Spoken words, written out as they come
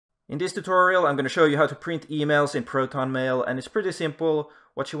In this tutorial, I'm going to show you how to print emails in ProtonMail, and it's pretty simple.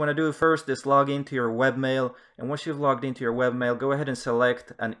 What you want to do first is log into your webmail, and once you've logged into your webmail, go ahead and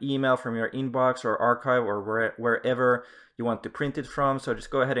select an email from your inbox or archive or wherever you want to print it from. So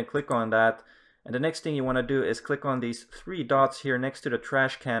just go ahead and click on that. And the next thing you want to do is click on these three dots here next to the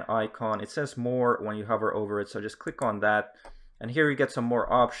trash can icon. It says more when you hover over it, so just click on that. And here you get some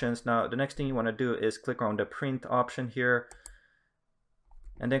more options. Now the next thing you want to do is click on the print option here,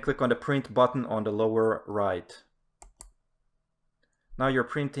 and then click on the print button on the lower right. Now your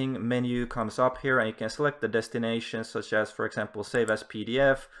printing menu comes up here, and you can select the destination, such as, for example, save as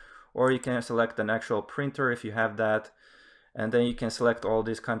PDF, or you can select an actual printer if you have that. And then you can select all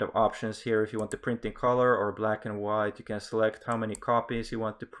these kind of options here. If you want to print in color or black and white, you can select how many copies you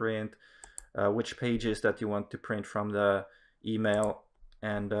want to print, which pages that you want to print from the email,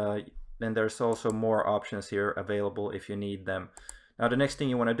 and then there's also more options here available if you need them. Now the next thing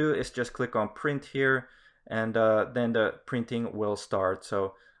you want to do is just click on print here, and then the printing will start.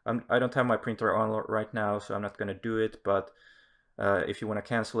 So I don't have my printer on right now, so I'm not going to do it, but if you want to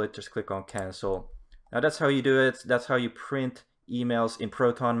cancel it, just click on cancel. Now that's how you do it. That's how you print emails in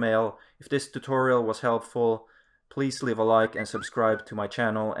ProtonMail. If this tutorial was helpful, please leave a like and subscribe to my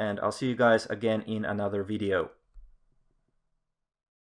channel, and I'll see you guys again in another video.